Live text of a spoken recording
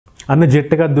අන්න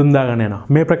ජෙට් එකක් දුම් දාගෙන යනවා.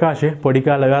 මේ ප්‍රකාශය පොඩි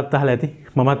කාලේ ඔයත් අහලා ඇති.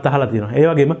 මමත් අහලා තියෙනවා. ඒ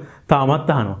වගේම තාමත්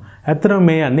අහනවා. ඇත්තටම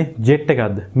මේ යන්නේ ජෙට්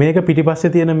එකක්ද? මේක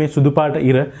පිටිපස්සේ තියෙන මේ සුදු පාට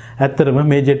ඉර ඇත්තටම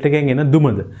මේ ජෙට් එකෙන් එන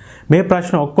දුමද? මේ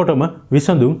ප්‍රශ්න ඔක්කොටම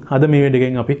විසඳුම් අද මේ වීඩියෝ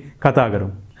එකෙන් අපි කතා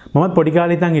කරමු. මමත් පොඩි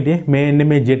කාලේ ඉඳන් හිටියේ මේ එන්නේ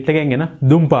මේ ජෙට් එකෙන් එන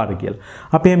දුම් පාට කියලා.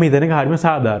 අපි එහෙම හිතන එක හරියම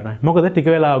සාධාරණයි. මොකද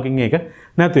ටික වෙලාවකින් ඒක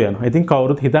නැතු වෙනවා. ඉතින්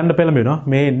කවුරුත් හිතන්න පෙළඹෙනවා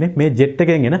මේ එන්නේ මේ ජෙට්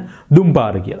එකෙන් එන දුම්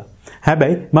පාට කියලා.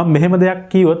 හැබැයි මම මෙහෙම දෙයක්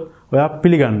කිව්වොත් ඔයා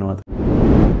පිළිගන්නවද?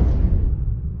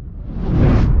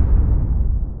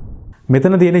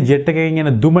 මෙතන තියෙන ජෙට් එකකින්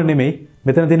එන දුම නෙමෙයි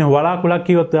මෙතන තියෙන වලාකුළක්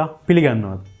කිව්වොත් ඔයා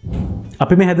පිළිගන්නවද?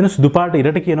 අපි මේ හැදෙන සුදු පාට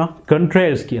ඉරට කියනවා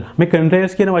Contrails කියලා. මේ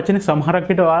Contrails කියන වචනේ සමහරක්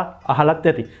විට ඔයා අහලත්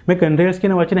ඇති. මේ Contrails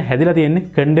කියන වචනේ හැදිලා තියෙන්නේ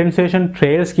Condensation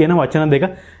Trails කියන වචන දෙක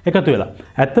එකතු වෙලා.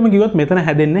 ඇත්තම කිව්වොත් මෙතන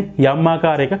හැදෙන්නේ යම්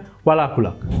ආකාරයක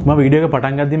වලාකුළක්. මම වීඩියෝ එක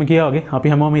පටන් ගද්දිම කියා වගේ අපි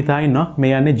හැමෝම හිතා ඉන්නවා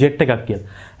මේ යන්නේ ජෙට් එකක් කියලා.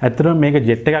 ඇත්තටම මේක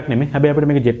ජෙට් එකක් නෙමෙයි. හැබැයි අපිට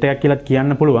මේක ජෙට් එකක් කියලාත්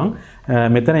කියන්න පුළුවන්.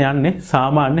 මෙතන යන්නේ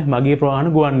සාමාන්‍ය මගී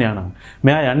ප්‍රවාහන ගුවන් යානක්.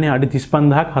 මෙයා යන්නේ අඩි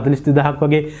 35000ක් 42000ක්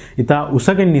වගේ ඉතා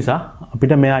උසකින් නිසා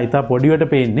අපිට මෙයා ඉතා පොඩිවට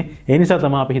පේන්නේ. ඒ නිසා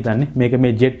තමයි අපි හිතන්නේ මේක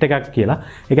මේ ජෙට් එකක් කියලා.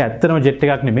 ඒක ඇත්තටම ජෙට්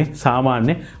එකක් නෙමෙයි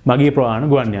සාමාන්‍ය මගී ප්‍රවාහන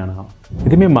ගුවන් යානාවක්.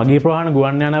 ඉතින් මේ මගී ප්‍රවාහන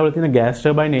ගුවන් යානාවල තියෙන ගෑස්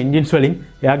ටර්බයින් එන්ජින්ස් වලින්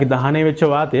එයාගේ දහනය වෙච්ච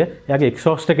වාතය එයාගේ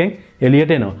එක්සෝස්ට් එකෙන්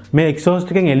එළියට එනවා. මේ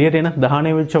එක්සෝස්ට් එකෙන් එළියට එන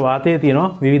දහනය වෙච්ච වාතයේ තියෙනවා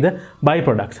විවිධ බයි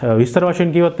ප්‍රොඩක්ට්ස්. විස්තර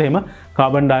වශයෙන් කිව්වොත් එහෙම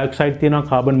කාබන් ඩයොක්සයිඩ් තියෙනවා,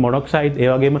 කාබන් මොනොක්සයිඩ්, ඒ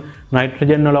වගේම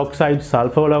නයිට්‍රජන් වල ඔක්සයිඩ්,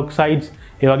 සල්ෆර් වල ඔක්සයිඩ්ස්,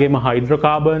 ඒ වගේම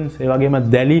හයිඩ්‍රෝකාබන්ස්, ඒ වගේම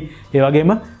දැලි, ඒ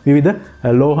වගේම විවිධ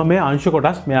ලෝහමය අංශ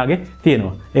කොටස් මෙයාගේ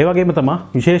තියෙනවා. ඒ වගේම තමයි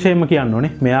විශේෂයෙන්ම කියන්න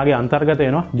ඕනේ මෙයාගේ අන්තර්ගත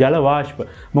වෙනවා ජල වාෂ්ප.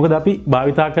 මොකද අපි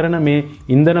භාවිතා කරන මේ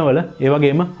ඉන්ධනවල ඒ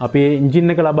වගේම අපේ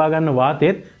එන්ජින් එක ලබා ගන්න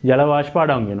වාතයේත් ජල වාෂ්ප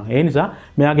අඩංගු වෙනවා. ඒ නිසා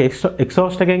මෙයාගේ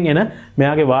එක්සෝස්ට් එකෙන් එන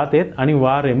මෙයාගේ වාතයේත්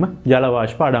අනිවාර්යයෙන්ම ජල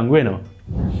වාෂ්ප අඩංගු වෙනවා.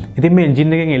 ඉතින් මේ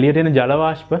එන්ජින් එකෙන් එළියට එන ජල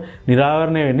වාෂ්ප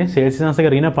නිරාවරණය වෙන්නේ සෙල්සියස් අංශක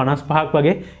 -55ක්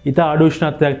වගේ ඉතා අඩු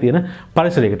උෂ්ණත්වයක් තියෙන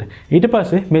පරිසරයකට. ඊට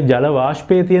පස්සේ මේ ජල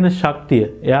වාෂ්පයේ තියෙන ශක්තිය,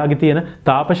 එයාගේ තියෙන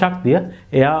තාප ශක්තිය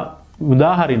එයා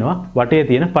උදාහරිනවා වටේ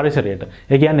තියෙන පරිසරයට.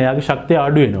 ඒ කියන්නේ එයාගේ ශක්තිය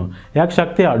අඩු වෙනවා. එයාගේ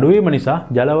ශක්තිය අඩු වීම නිසා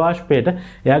ජල වාෂ්පයට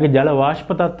එයාගේ ජල වාෂ්ප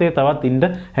තත්ත්වයේ තවත් ඉන්න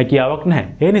හැකියාවක් නැහැ.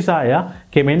 ඒ නිසා එයා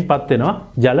කෙමෙන්පත් වෙනවා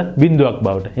ජල බිඳුවක්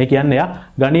බවට. ඒ කියන්නේ එයා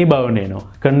ඝනීභවණය වෙනවා.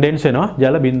 කන්ඩෙන්ස් වෙනවා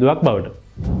ජල බිඳුවක් බවට.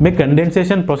 මේ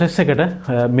condensation process එකට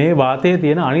මේ වාතයේ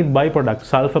තියෙන අනිත් by product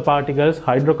sulfur particles,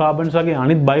 hydrocarbons වගේ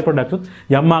අනිත් by products උත්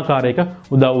යම් ආකාරයක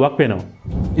උදව්වක් වෙනවා.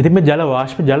 ඉතින් මේ ජල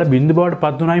වාෂ්ප ජල බිඳු බවට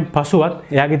පත් වුණායින් පසුවත්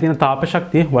එයාගේ තියෙන තාප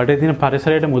ශක්තිය වටේ තියෙන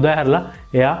පරිසරයට මුදා හැරලා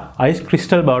එයා ice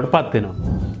crystal බවට පත් වෙනවා.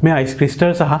 මේ ice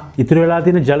crystal සහ ඉතුරු වෙලා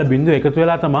තියෙන ජල බිඳු එකතු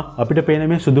වෙලා තමයි අපිට පේන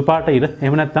මේ සුදු පාට ඉර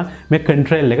එහෙම නැත්නම් මේ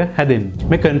contrail එක හැදෙන්නේ.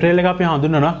 මේ contrail එක අපි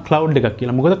හඳුන්වනවා cloud එකක්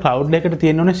කියලා. මොකද cloud එකකට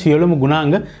තියෙන ඕනේ සියලුම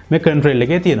ගුණාංග මේ contrail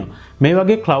එකේ තියෙනවා. මේ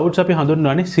වගේ clouds අපි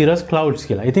හඳුන්වන්නේ cirrus clouds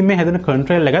කියලා. ඉතින් මේ හැදෙන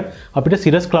contrail එකත් අපිට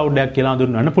cirrus cloud එකක් කියලා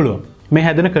හඳුන්වන්න පුළුවන්. මේ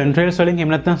හැදෙන contrails වලින් එහෙම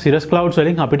නැත්නම් cirrus clouds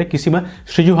වලින් අපිට කිසිම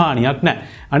ඍජු හානියක් නැහැ.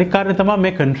 අනිත් කාරණේ තමයි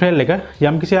මේ contrail එක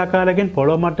යම්කිසි ආකාරයකින්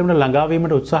පොළොව මට්ටමට ළඟා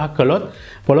වීමට උත්සාහ කළොත්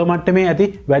පොළොව මට්ටමේ ඇති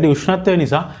වැඩි උෂ්ණත්වය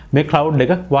නිසා මේ cloud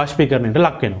එක වාෂ්පීකරණයට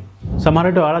ලක් වෙනවා. සමහර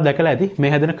විට ඔයාලා දැකලා ඇති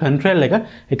මේ හැදෙන contrail එක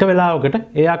එක වෙලාවකට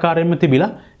ඒ ආකාරයෙන්ම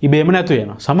තිබිලා ඉබේම නැතු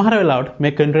වෙනවා. සමහර වෙලාවට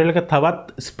මේ contrail එක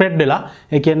තවත් ස්ප්‍රෙඩ් වෙලා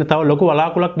ඒ කියන්නේ තව ලොකු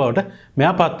වලාකුළක් බවට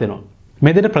මෙයාපත් වෙනවා.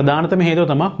 මේ දෙක ප්‍රධානතම හේතුව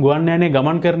තමයි ගුවන් යානයේ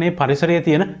ගමන් කරන්නේ පරිසරයේ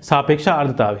තියෙන සාපේක්ෂ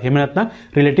ආර්ද්‍රතාවය. එහෙම නැත්නම්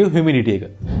relative humidity එක.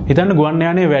 හිතන්න ගුවන්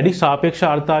යානයේ වැඩි සාපේක්ෂ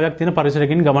ආර්ද්‍රතාවයක් තියෙන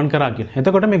පරිසරයකින් ගමන් කරා කියලා.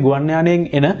 එතකොට මේ ගුවන් යානයෙන්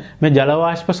එන මේ ජල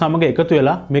වාෂ්ප සමග එකතු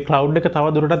වෙලා මේ cloud එක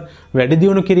තව දුරටත් වැඩි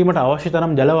දියුණු කිරීමට අවශ්‍ය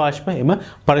තරම් ජල වාෂ්ප එම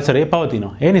පරිසරයේ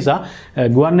පවතිනවා. ඒ නිසා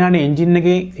ගුවන් යානයේ එන්ජින්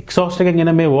එකේ exhaust එකෙන්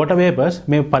එන මේ water vapors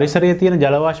මේ පරිසරයේ තියෙන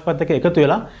ජල වාෂ්පත් එක්ක එකතු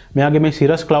වෙලා මෙයාගේ මේ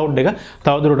cirrus cloud එක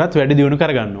තව දුරටත් වැඩි දියුණු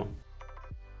කරගන්නවා.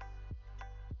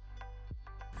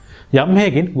 යම්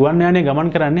හේකින් ගුවන් යානයේ ගමන්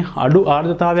කරන්නේ අඩු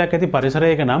ආර්ද්‍රතාවයක් ඇති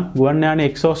පරිසරයක නම් ගුවන් යානයේ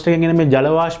එක්සෝස්ට් එකෙන් එන මේ ජල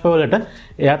වාෂ්ප වලට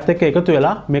එයත් එක්ක එකතු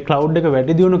වෙලා මේ cloud එක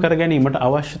වැඩි දියුණු කර ගැනීමට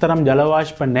අවශ්‍ය තරම් ජල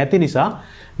වාෂ්ප නැති නිසා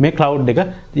මේ cloud එක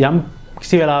යම්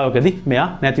කිසි වෙලාවකදී මෙයා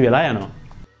නැති වෙලා යනවා.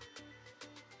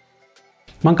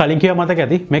 මම කලින් කිව්ව මතක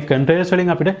ඇති මේ contrails වලින්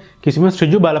අපිට කිසිම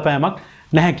ඍජු බලපෑමක්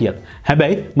නැහැ කියත්.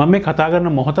 හැබැයි මම මේ කතා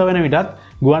කරන මොහොත වෙන විටත්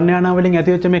ගුවන් යානා වලින්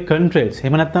ඇතිවෙච්ච මේ contrails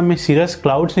එහෙම නැත්නම් මේ cirrus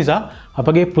clouds නිසා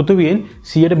අපගේ පෘථිවියෙන්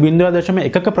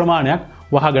 0.1ක ප්‍රමාණයක්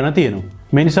වහගෙන තියෙනවා.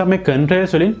 මේ නිසා මේ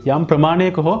contrails වලින් යම්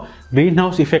ප්‍රමාණයක හෝ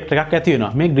greenhouse effect එකක් ඇති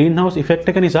වෙනවා. මේ greenhouse effect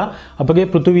එක නිසා අපගේ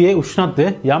පෘථිවියේ උෂ්ණත්වය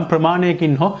යම්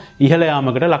ප්‍රමාණයකින් හෝ ඉහළ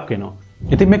යාමකට ලක් වෙනවා.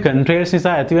 ඉතින් මේ contrails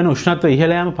නිසා ඇතිවන උෂ්ණත්වය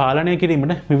ඉහළ යාම පාලනය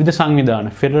කිරීමට විවිධ සංවිධාන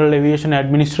Federal Aviation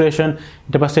Administration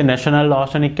ඊට පස්සේ National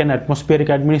Oceanic and Atmospheric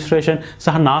Administration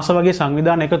සහ NASA වගේ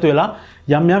සංවිධාන එකතු වෙලා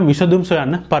යම් යම් විසඳුම්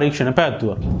සොයන්න පරීක්ෂණ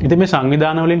පැවැත්වුවා. ඉතින් මේ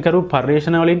සංවිධාන වලින් කරපු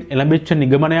පර්යේෂණ වලින් එළඹිච්ච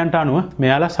නිගමනයන්ට අනුව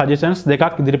මෙයාලා සජෙෂන්ස්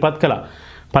දෙකක් ඉදිරිපත් කළා.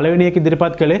 පළවෙනි එක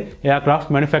ඉදිරිපත් කළේ එයාක්‍රාෆ්ට්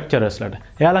මැනුෆැක්චරර්ස්ලාට.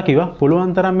 එයාලා කිව්වා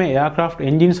පුළුවන් තරම් මේ එයාක්‍රාෆ්ට්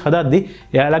එන්ජින්ස් හදද්දී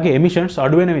එයාලගේ එමිෂන්ස්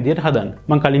අඩු වෙන විදිහට හදන්න.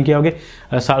 මම කලින් කිව්වා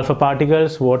වගේ sulphur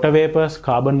particles, water වේපර්ස්,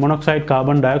 carbon monoxide,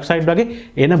 carbon dioxide වගේ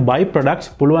එන බයි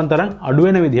ප්‍රොඩක්ට්ස් පුළුවන් තරම් අඩු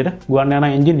වෙන විදිහට ගුවන් යාන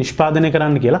එන්ජින් නිෂ්පාදනය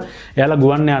කරන්න කියලා එයාලා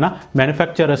ගුවන් යාන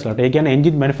මැනුෆැක්චරර්ස්ලාට, ඒ කියන්නේ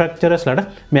එන්ජින් මැනුෆැක්චරර්ස්ලාට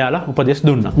මෙයාලා උපදෙස්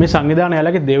දුන්නා. මේ සංවිධානය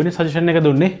එයාලගේ දෙවෙනි සජෙෂන් එක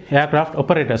දුන්නේ එයාක්‍රාෆ්ට්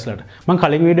ඔපරේටර්ස්ලාට. මම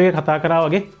කලින් වීඩියෝ එකේ කතා කරා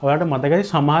වගේ ඔයාලට මතකයි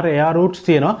සමහර එයා රූට්ස්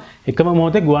තියෙනවා එකම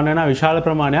මොහොතේ ගුවන් යාන විශාල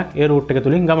ප්‍රමාණයක් ඒ රූට් එක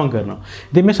තුලින් ගමන් කරනවා.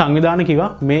 ඉතින් මේ සංවිධානය කිව්වා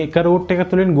මේ එක රූට් එක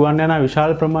තුලින් ගුවන් යාන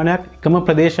විශාල ප්‍රමාණයක් එකම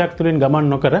ප්‍රදේශයක් තුලින්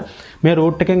ගමන් නොකර මේ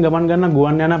රූට් එකෙන් ගමන් ගන්න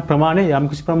ගුවන් යාන ප්‍රමාණය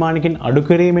යම්කිසි ප්‍රමාණයකින් අඩු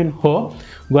කිරීමෙන් හෝ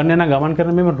ගුවන් යාන ගමන්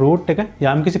කරන මේ රූට් එක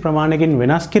යම්කිසි ප්‍රමාණයකින්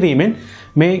වෙනස් කිරීමෙන්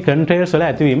මේ කන්ට්‍රේල්ස් වල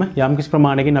ඇතිවීම යම්කිසි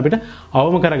ප්‍රමාණයකින් අපිට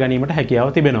අවම කර ගැනීමට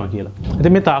හැකියාව තිබෙනවා කියලා.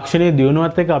 ඉතින් මේ තාක්ෂණයේ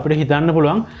දියුණුවත් එක්ක අපිට හිතන්න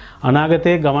පුළුවන්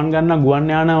අනාගතයේ ගමන් ගන්න ගුවන්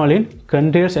යාන වලින්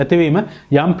කන්ට්‍රේල්ස් ඇතිවීම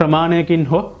යම් ප්‍රමාණයකින්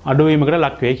හෝ අඩුවීමකට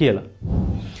ලක් වෙයි කියලා.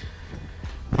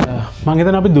 මම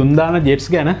හිතනවා අපි දුන් දාන ජෙට්ස්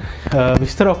ගැන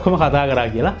විස්තර ඔක්කොම කතා කරා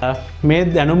කියලා. මේ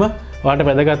දැනුම ඔයාලට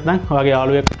වැදගත් නම් ඔයාගේ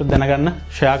යාළුවෙකුට දැනගන්න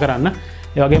ෂෙයා කරන්න.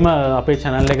 ඒ වගේම අපේ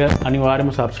channel එක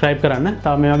අනිවාර්යයෙන්ම subscribe කරන්න.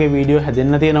 තව මේ වගේ වීඩියෝ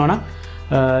හැදෙන්න තියෙනවා නම්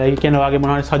ඒ කියන්නේ ඔයාගේ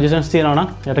මොනවාරි suggestions තියෙනවා නම්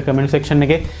යට comment section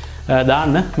එකේ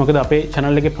දාන්න. මොකද අපේ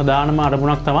channel එකේ ප්‍රධානම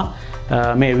අරමුණක් තමයි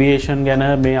මේ aviation ගැන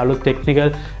මේ අලුත්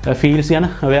technical fields ගැන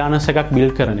awareness එකක්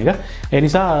build කරන එක. ඒ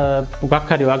නිසා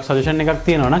මොකක් හරි ඔයාගේ suggestion එකක්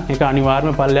තියෙනවා නම් ඒක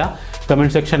අනිවාර්යයෙන්ම පල්ලෙහා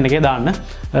comment section එකේ දාන්න.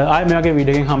 ආයෙ මේ වගේ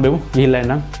වීඩියෝ එකකින් හම්බෙමු. ගිහිල්ලා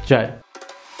එන්නම්. ජය.